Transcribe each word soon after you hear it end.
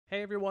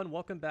Hey everyone,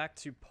 welcome back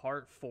to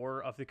part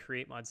 4 of the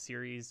Create Mod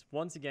series.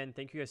 Once again,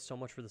 thank you guys so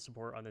much for the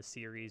support on this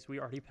series. We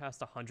already passed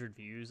 100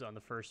 views on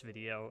the first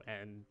video,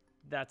 and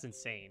that's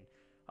insane.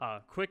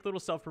 Quick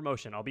little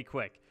self-promotion, I'll be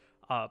quick.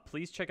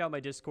 Please check out my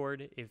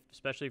Discord,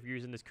 especially if you're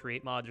using this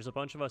Create Mod. There's a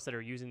bunch of us that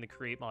are using the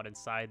Create Mod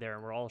inside there,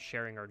 and we're all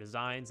sharing our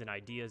designs and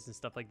ideas and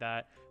stuff like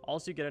that.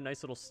 Also, you get a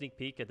nice little sneak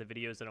peek at the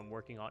videos that I'm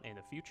working on in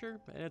the future,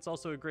 and it's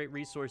also a great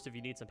resource if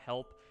you need some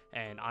help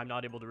and I'm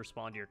not able to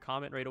respond to your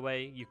comment right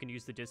away. You can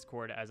use the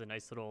Discord as a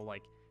nice little,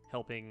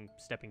 helping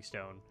stepping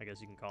stone, I guess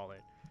you can call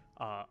it.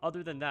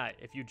 Other than that,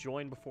 if you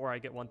join before I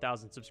get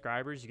 1,000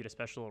 subscribers, you get a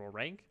special little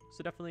rank,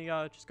 so definitely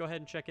just go ahead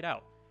and check it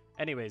out.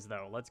 Anyways,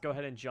 though, let's go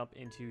ahead and jump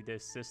into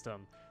this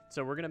system.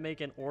 So we're going to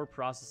make an ore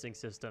processing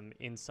system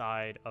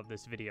inside of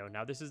this video.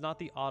 Now, this is not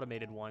the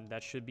automated one.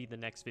 That should be the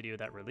next video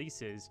that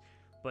releases.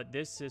 But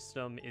this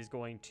system is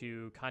going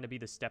to kind of be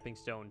the stepping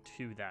stone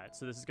to that.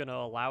 So this is going to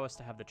allow us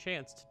to have the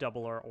chance to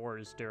double our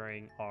ores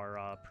during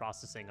our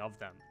processing of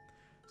them.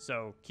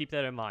 So keep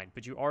that in mind,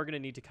 but you are going to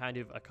need to kind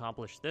of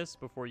accomplish this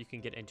before you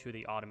can get into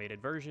the automated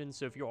version.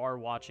 So if you are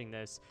watching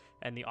this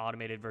and the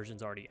automated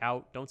version's already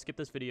out, don't skip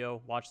this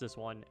video, watch this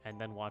one, and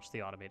then watch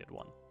the automated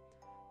one.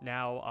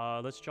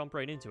 Now, let's jump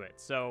right into it.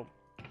 So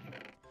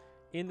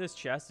in this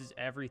chest is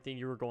everything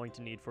you are going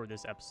to need for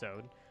this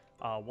episode.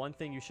 One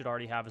thing you should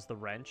already have is the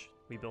wrench.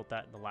 We built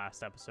that in the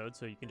last episode,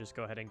 so you can just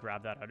go ahead and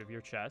grab that out of your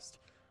chest.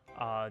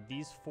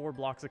 These 4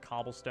 blocks of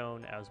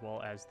cobblestone, as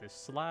well as this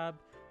slab,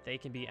 they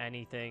can be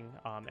anything,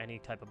 any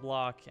type of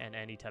block and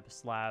any type of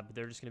slab.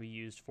 They're just going to be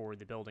used for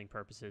the building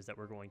purposes that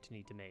we're going to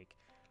need to make.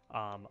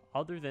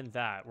 Other than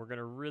that, we're going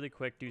to really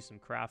quick do some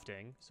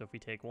crafting. So if we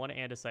take 1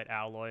 andesite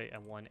alloy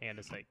and 1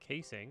 andesite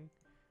casing,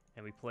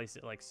 and we place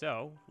it like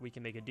so, we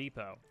can make a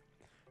depot.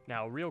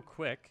 Now, real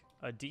quick,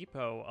 a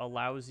depot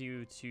allows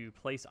you to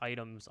place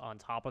items on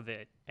top of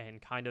it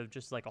and kind of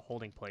just like a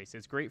holding place.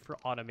 It's great for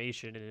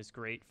automation and it's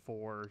great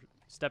for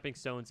stepping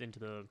stones into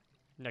the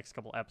next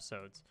couple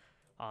episodes.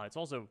 It's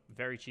also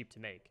very cheap to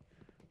make.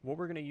 What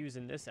we're going to use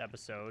in this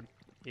episode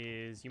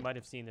is, you might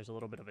have seen there's a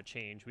little bit of a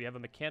change. We have a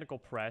mechanical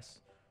press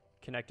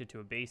connected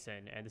to a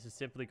basin, and this is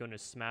simply going to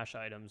smash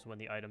items when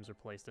the items are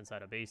placed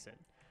inside a basin.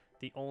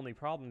 The only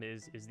problem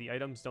is the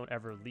items don't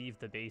ever leave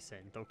the basin.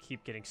 They'll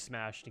keep getting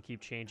smashed and keep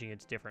changing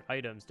into different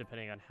items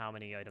depending on how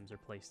many items are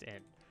placed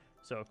in.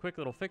 So a quick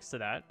little fix to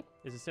that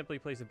is to simply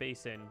place a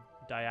basin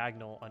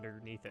diagonal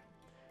underneath it.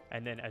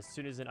 And then as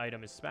soon as an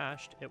item is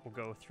smashed, it will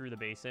go through the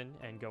basin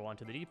and go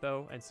onto the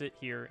depot and sit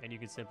here, and you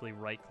can simply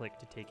right click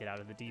to take it out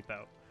of the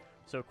depot.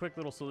 So a quick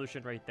little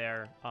solution right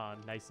there,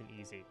 nice and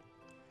easy.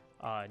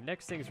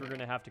 Next things we're going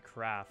to have to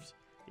craft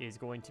is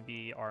going to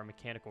be our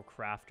mechanical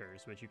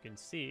crafters, which you can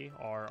see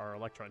are our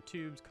electron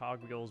tubes,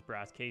 cogwheels,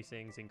 brass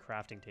casings, and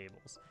crafting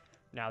tables.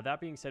 Now,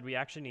 that being said, we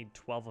actually need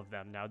 12 of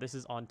them. Now, this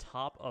is on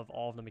top of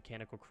all of the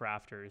mechanical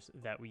crafters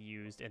that we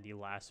used in the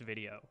last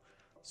video.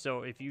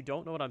 So if you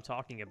don't know what I'm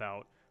talking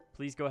about,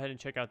 please go ahead and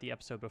check out the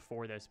episode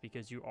before this,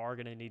 because you are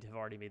going to need to have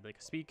already made like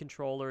a speed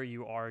controller,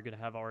 you are going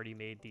to have already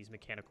made these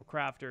mechanical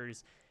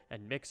crafters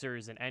and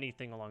mixers and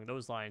anything along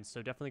those lines,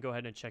 so definitely go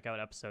ahead and check out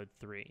episode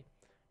 3.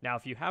 Now,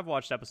 if you have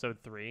watched episode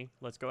 3,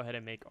 let's go ahead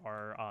and make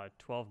our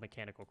 12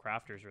 mechanical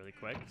crafters really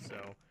quick.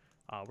 So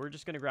we're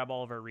just going to grab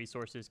all of our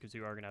resources because we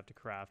are going to have to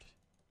craft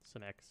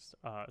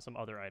some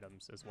other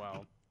items as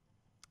well.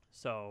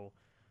 So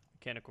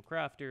mechanical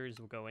crafters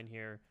will go in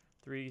here.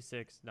 3,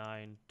 6,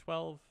 9,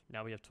 12.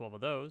 Now we have 12 of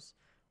those.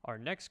 Our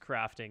next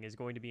crafting is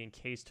going to be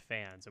encased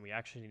fans, and we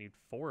actually need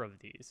 4 of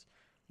these.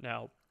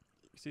 Now,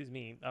 excuse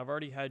me, I've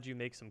already had you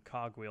make some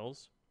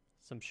cogwheels,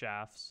 some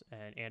shafts,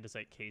 and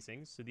andesite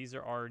casings. So these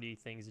are already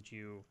things that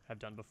you have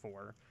done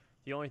before.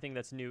 The only thing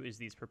that's new is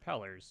these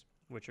propellers,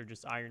 which are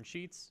just iron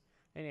sheets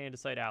and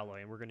andesite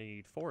alloy, and we're going to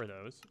need 4 of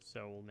those.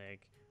 So we'll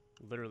make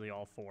literally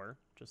all 4,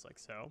 just like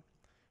so.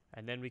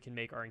 And then we can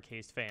make our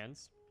encased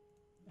fans,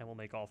 and we'll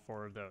make all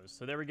 4 of those.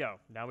 So there we go.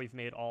 Now we've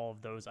made all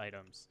of those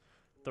items.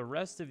 The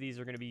rest of these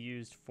are going to be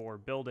used for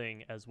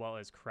building as well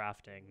as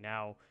crafting.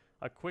 Now,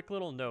 a quick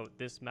little note,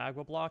 this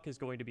magma block is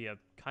going to be a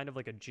kind of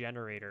like a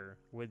generator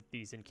with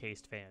these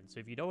encased fans.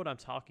 So if you know what I'm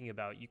talking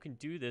about, you can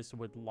do this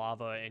with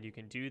lava and you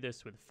can do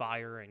this with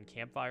fire and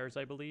campfires,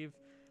 I believe.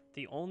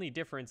 The only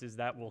difference is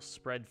that will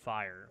spread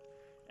fire.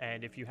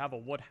 And if you have a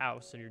wood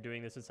house and you're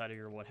doing this inside of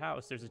your wood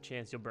house, there's a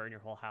chance you'll burn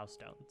your whole house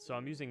down. So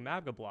I'm using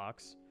magma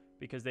blocks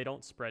because they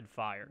don't spread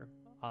fire,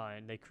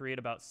 and they create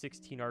about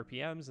 16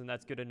 RPMs, and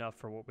that's good enough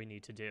for what we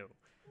need to do.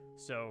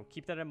 So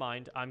keep that in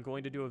mind. I'm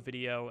going to do a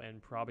video in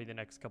probably the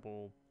next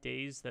couple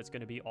days that's going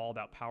to be all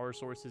about power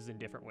sources and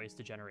different ways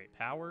to generate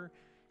power,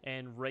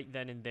 and right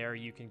then and there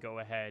you can go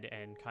ahead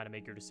and kind of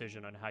make your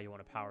decision on how you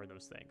want to power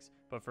those things.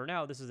 But for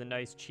now, this is a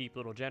nice cheap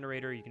little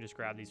generator. You can just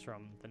grab these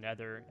from the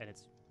nether, and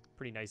it's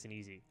pretty nice and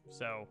easy.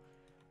 So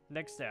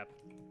next step,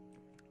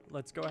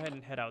 let's go ahead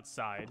and head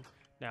outside.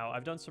 Now,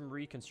 I've done some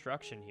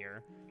reconstruction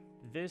here.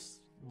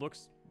 This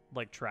looks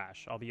like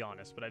trash, I'll be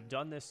honest, but I've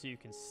done this so you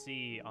can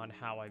see on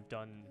how I've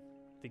done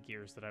the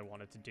gears that I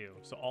wanted to do.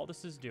 So all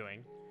this is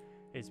doing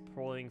is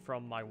pulling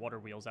from my water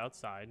wheels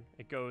outside.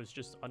 It goes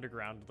just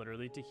underground,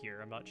 literally to here.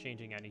 I'm not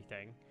changing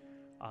anything.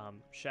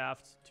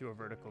 Shaft to a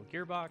vertical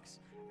gearbox,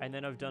 and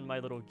then I've done my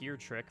little gear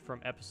trick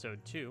from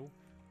episode 2,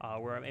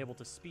 where I'm able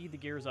to speed the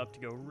gears up to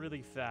go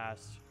really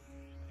fast,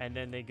 and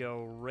then they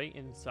go right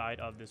inside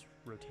of this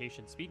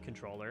rotation speed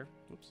controller,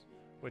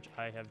 which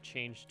I have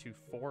changed to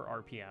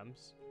 4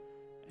 RPMs,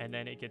 and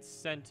then it gets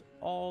sent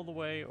all the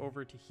way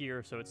over to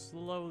here, so it's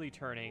slowly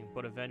turning,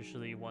 but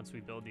eventually, once we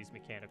build these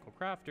mechanical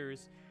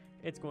crafters,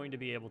 it's going to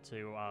be able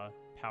to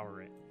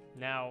power it.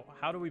 Now,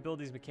 how do we build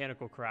these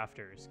mechanical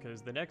crafters?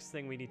 Because the next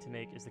thing we need to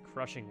make is the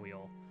crushing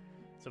wheel.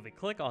 So if we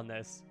click on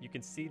this, you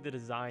can see the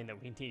design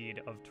that we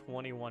need of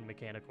 21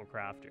 mechanical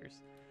crafters.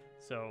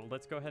 So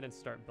let's go ahead and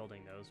start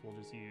building those. We'll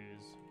just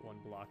use one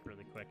block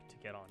really quick to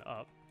get on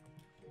up.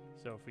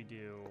 So if we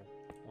do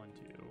 1,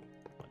 2,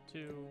 1,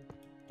 2,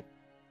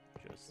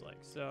 just like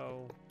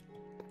so.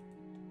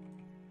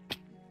 There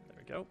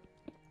we go.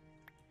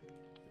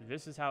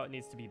 This is how it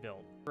needs to be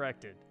built.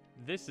 Corrected.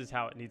 This is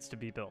how it needs to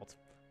be built.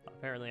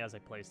 Apparently, as I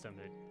placed them,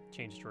 it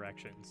changed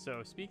directions.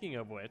 So speaking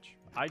of which,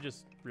 I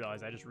just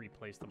realized I just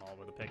replaced them all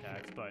with a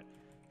pickaxe, but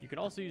you can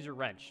also use your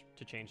wrench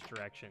to change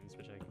directions,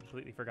 which I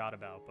completely forgot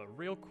about. But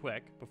real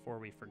quick, before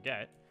we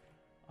forget,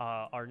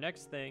 our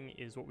next thing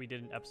is what we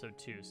did in episode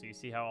 2. So you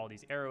see how all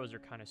these arrows are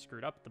kind of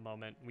screwed up at the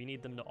moment. We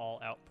need them to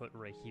all output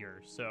right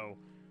here. So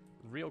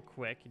real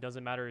quick, it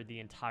doesn't matter the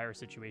entire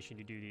situation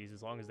to do these,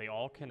 as long as they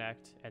all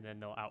connect and then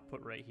they'll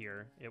output right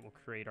here, it will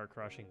create our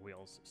crushing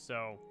wheels.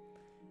 So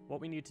what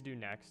we need to do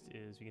next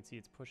is, we can see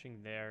it's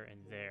pushing there and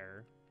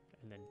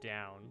then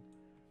down.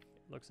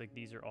 It looks like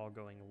these are all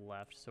going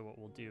left, so what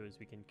we'll do is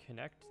we can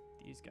connect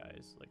these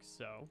guys like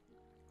so.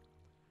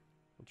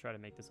 We'll try to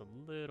make this a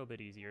little bit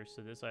easier.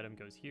 So this item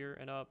goes here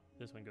and up,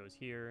 this one goes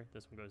here,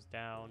 this one goes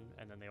down,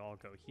 and then they all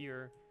go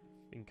here.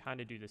 We can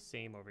kind of do the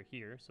same over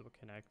here, so we'll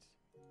connect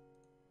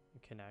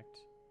and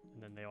connect,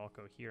 and then they all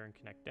go here and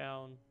connect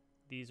down.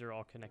 These are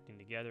all connecting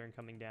together and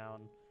coming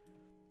down,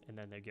 and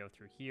then they go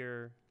through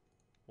here.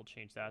 We'll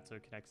change that so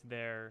it connects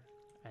there,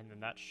 and then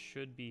that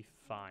should be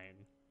fine.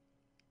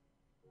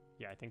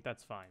 Yeah, I think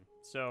that's fine.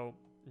 So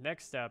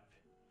next step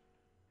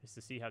is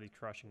to see how these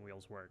crushing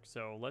wheels work.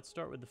 So let's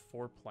start with the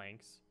 4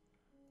 planks,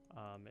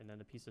 and then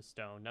the piece of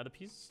stone. Now the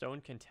piece of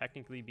stone can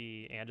technically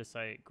be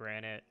andesite,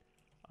 granite,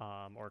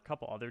 or a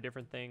couple other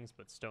different things,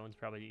 but stone's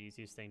probably the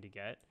easiest thing to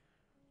get.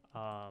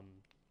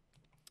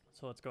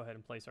 So let's go ahead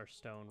and place our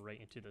stone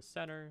right into the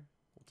center.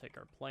 We'll take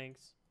our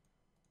planks,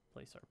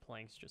 place our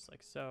planks just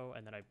like so,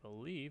 and then I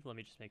believe, let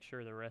me just make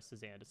sure the rest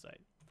is andesite.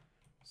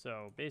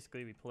 So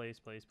basically we place,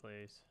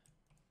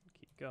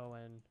 keep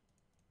going,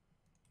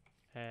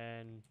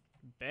 and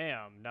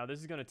bam. Now this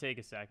is going to take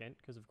a second,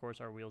 because of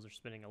course our wheels are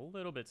spinning a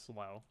little bit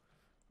slow,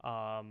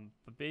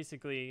 but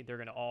basically they're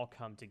going to all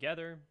come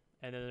together,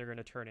 and then they're going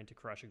to turn into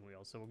crushing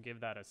wheels. So we'll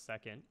give that a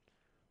second.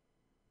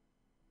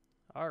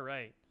 All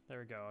right, there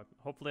we go.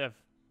 Hopefully I've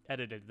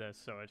edited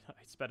this so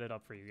I sped it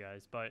up for you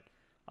guys, but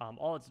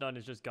all it's done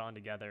is just gone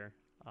together,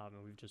 and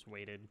we've just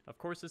waited. Of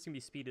course, this can be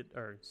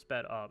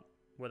sped up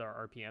with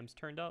our RPMs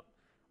turned up,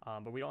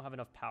 but we don't have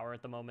enough power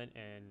at the moment,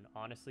 and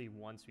honestly,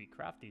 once we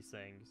craft these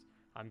things,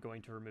 I'm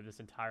going to remove this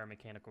entire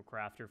mechanical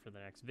crafter for the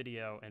next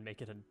video and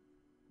make it a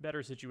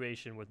better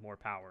situation with more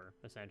power,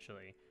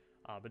 essentially.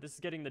 But this is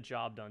getting the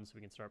job done so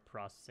we can start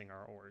processing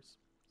our ores.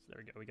 So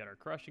there we go. We got our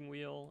crushing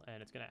wheel,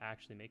 and it's going to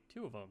actually make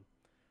 2 of them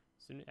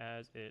as soon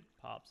as it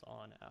pops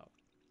on out.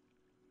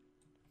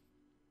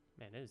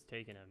 Man, it is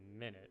taking a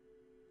minute.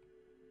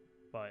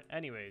 But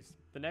anyways,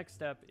 the next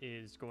step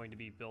is going to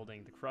be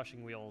building the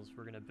crushing wheels.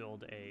 We're going to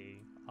build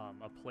a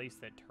place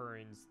that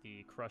turns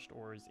the crushed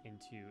ores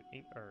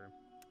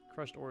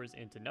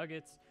into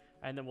nuggets,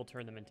 and then we'll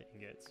turn them into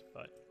ingots.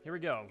 But here we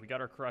go. We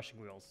got our crushing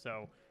wheels.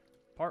 So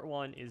part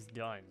 1 is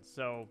done.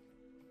 So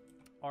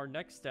our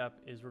next step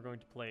is we're going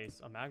to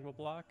place a magma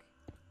block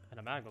and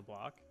a magma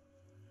block.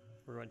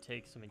 We're going to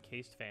take some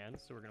encased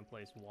fans. So we're going to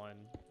place 1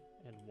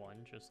 and 1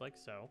 just like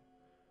so.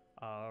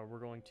 We're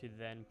going to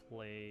then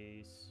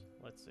place,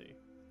 let's see,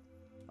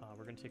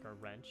 we're going to take our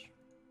wrench,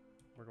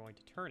 we're going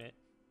to turn it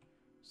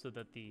so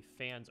that the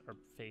fans are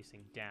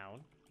facing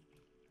down.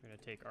 We're going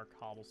to take our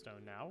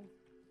cobblestone now,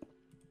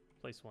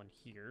 place one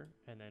here,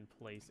 and then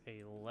place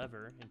a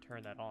lever and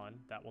turn that on.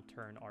 That will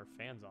turn our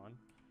fans on.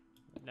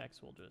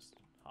 Next, we'll just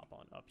hop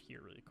on up here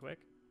really quick.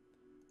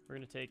 We're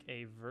going to take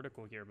a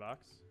vertical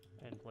gearbox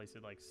and place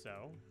it like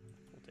so.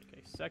 We'll take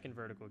a second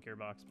vertical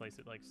gearbox, place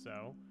it like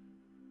so,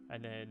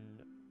 and then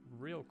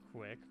real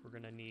quick, we're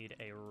going to need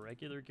a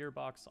regular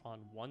gearbox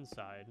on one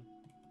side,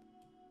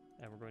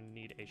 and we're going to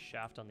need a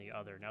shaft on the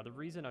other. Now, the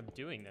reason I'm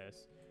doing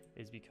this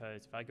is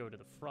because if I go to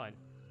the front,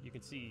 you can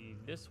see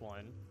this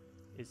one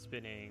is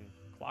spinning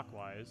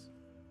clockwise,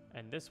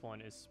 and this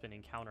one is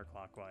spinning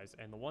counterclockwise.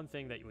 And the one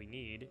thing that we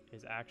need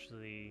is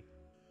actually...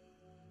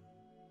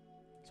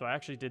 So I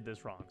actually did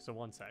this wrong, so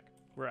one sec.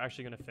 We're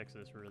actually going to fix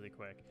this really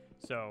quick.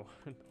 So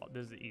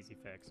this is the easy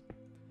fix.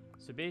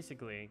 So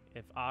basically,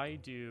 if I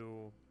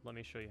do, let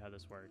me show you how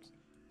this works.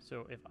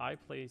 So if I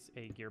place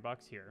a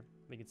gearbox here,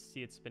 we can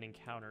see it spinning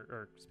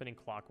spinning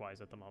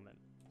clockwise at the moment.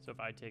 So if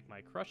I take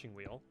my crushing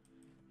wheel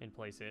and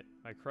place it,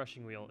 my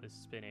crushing wheel is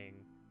spinning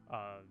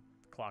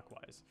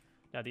clockwise.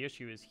 Now the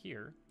issue is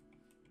here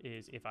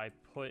is if I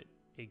put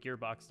a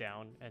gearbox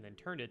down and then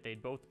turned it,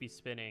 they'd both be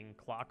spinning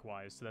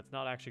clockwise, so that's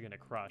not actually going to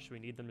crush. We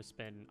need them to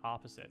spin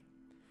opposite.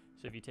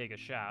 So if you take a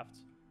shaft,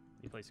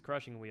 you place a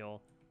crushing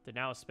wheel, they're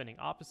now spinning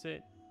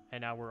opposite,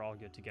 and now we're all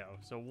good to go.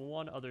 So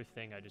one other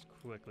thing I just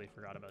quickly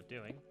forgot about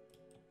doing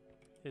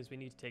is we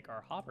need to take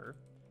our hopper,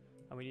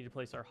 and we need to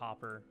place our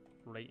hopper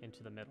right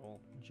into the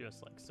middle,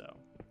 just like so.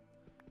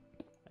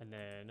 And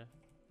then,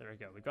 there we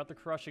go. We've got the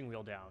crushing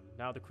wheel down.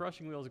 Now the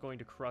crushing wheel is going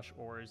to crush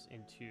ores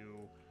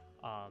into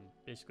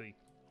basically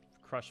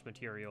crushed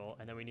material,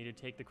 and then we need to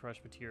take the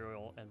crushed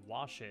material and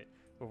wash it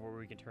before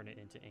we can turn it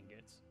into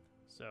ingots.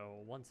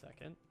 So, 1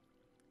 second.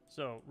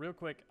 So, real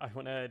quick, I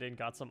went ahead and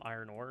got some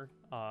iron ore.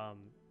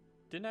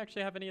 Didn't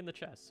actually have any in the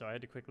chest, so I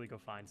had to quickly go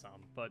find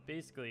some. But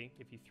basically,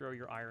 if you throw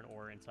your iron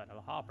ore inside of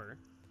the hopper,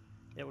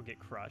 it will get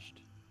crushed.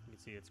 You can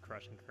see it's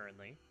crushing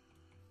currently.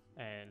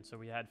 And so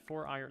we had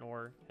 4 iron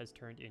ore has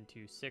turned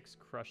into 6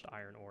 crushed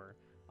iron ore.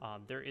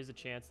 There is a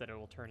chance that it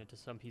will turn into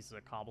some pieces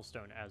of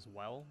cobblestone as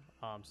well.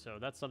 So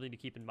that's something to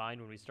keep in mind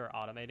when we start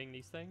automating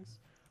these things.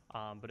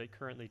 But it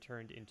currently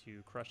turned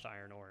into crushed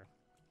iron ore.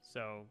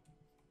 So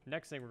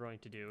next thing we're going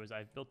to do is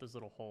I've built this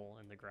little hole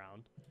in the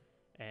ground.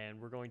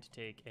 And we're going to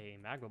take a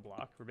magma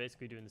block. We're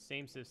basically doing the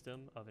same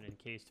system of an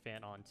encased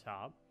fan on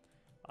top.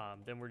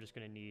 Then we're just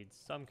going to need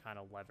some kind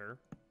of lever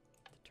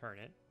to turn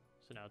it.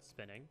 So now it's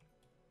spinning.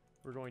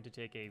 We're going to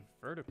take a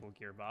vertical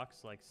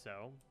gearbox like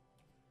so.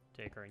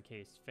 Take our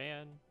encased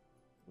fan.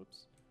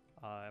 Whoops.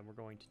 And we're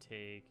going to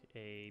take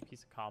a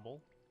piece of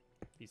cobble.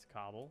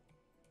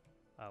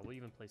 We'll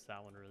even place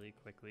that one really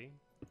quickly.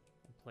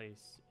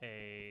 Place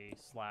a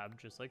slab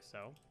just like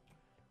so.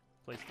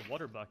 Place the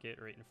water bucket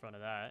right in front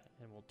of that,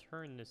 and we'll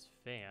turn this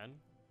fan,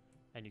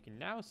 and you can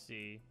now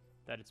see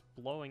that it's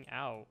blowing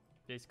out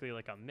basically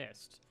like a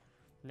mist.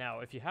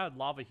 Now, if you had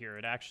lava here,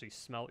 it actually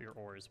smelt your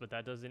ores, but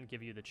that doesn't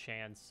give you the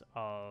chance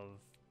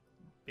of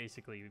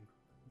basically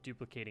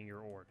duplicating your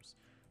ores.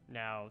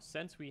 Now,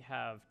 since we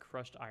have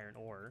crushed iron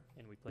ore,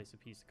 and we place a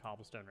piece of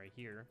cobblestone right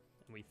here,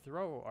 and we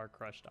throw our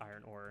crushed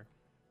iron ore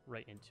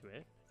right into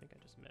it, I think I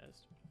just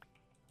missed.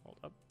 Hold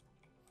up.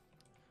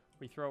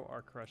 We throw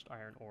our crushed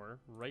iron ore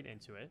right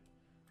into it.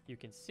 You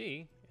can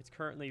see it's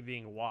currently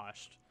being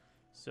washed.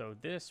 So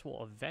this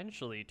will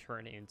eventually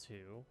turn into,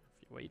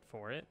 if you wait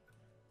for it,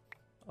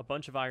 a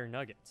bunch of iron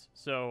nuggets.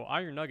 So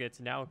iron nuggets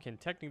now can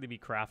technically be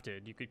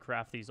crafted. You could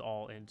craft these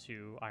all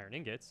into iron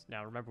ingots.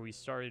 Now remember, we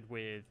started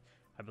with,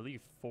 I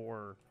believe,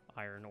 4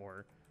 iron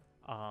ore.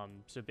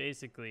 So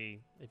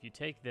basically, if you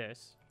take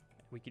this,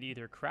 we could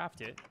either craft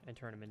it and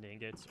turn them into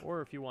ingots,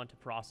 or if you want to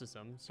process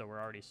them, so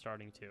we're already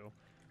starting to,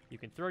 you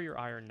can throw your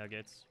iron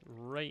nuggets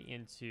right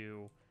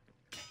into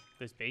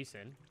this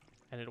basin,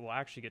 and it will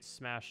actually get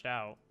smashed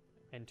out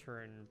and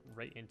turn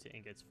right into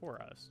ingots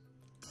for us.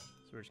 So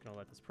we're just going to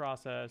let this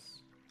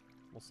process.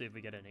 We'll see if we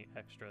get any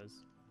extras.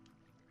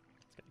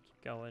 It's going to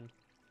keep going.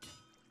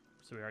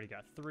 So we already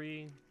got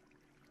 3.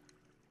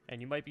 And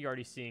you might be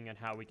already seeing on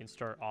how we can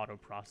start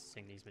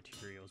auto-processing these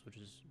materials, which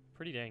is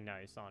pretty dang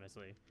nice,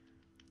 honestly.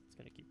 It's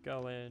going to keep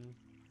going.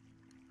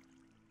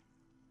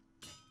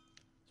 So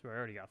we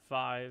already got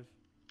 5.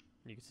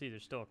 You can see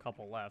there's still a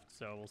couple left,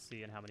 so we'll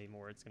see in how many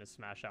more it's going to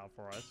smash out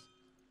for us.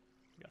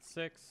 We got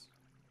 6.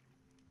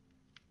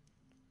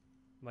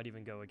 Might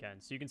even go again.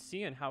 So you can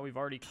see in how we've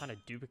already kind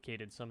of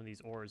duplicated some of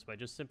these ores by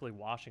just simply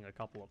washing a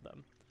couple of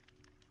them.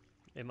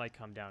 It might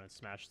come down and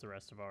smash the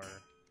rest of our...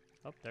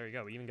 Oh, there you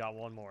go. We even got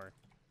 1 more.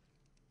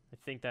 I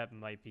think that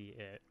might be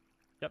it.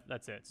 Yep,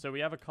 that's it. So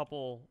we have a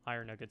couple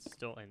iron nuggets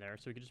still in there,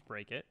 so we can just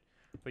break it.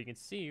 But you can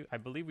see, I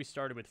believe we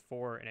started with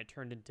 4, and it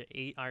turned into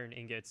 8 iron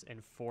ingots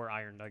and 4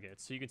 iron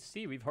nuggets. So you can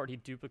see we've already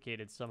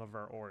duplicated some of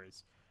our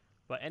ores.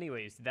 But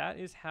anyways, that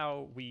is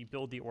how we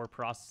build the ore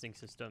processing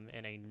system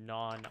in a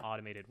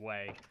non-automated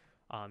way.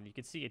 You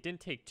can see it didn't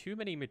take too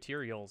many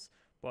materials,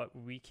 but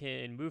we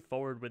can move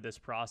forward with this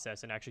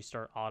process and actually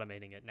start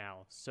automating it now.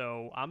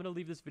 So I'm going to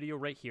leave this video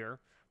right here.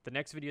 The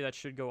next video that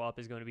should go up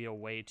is going to be a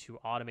way to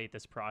automate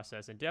this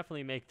process and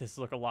definitely make this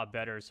look a lot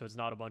better so it's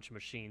not a bunch of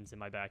machines in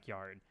my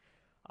backyard.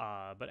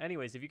 But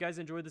anyways, if you guys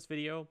enjoyed this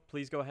video,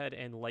 please go ahead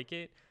and like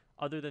it.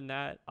 Other than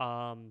that,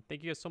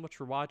 thank you guys so much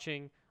for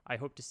watching. I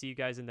hope to see you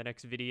guys in the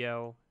next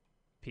video.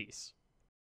 Peace.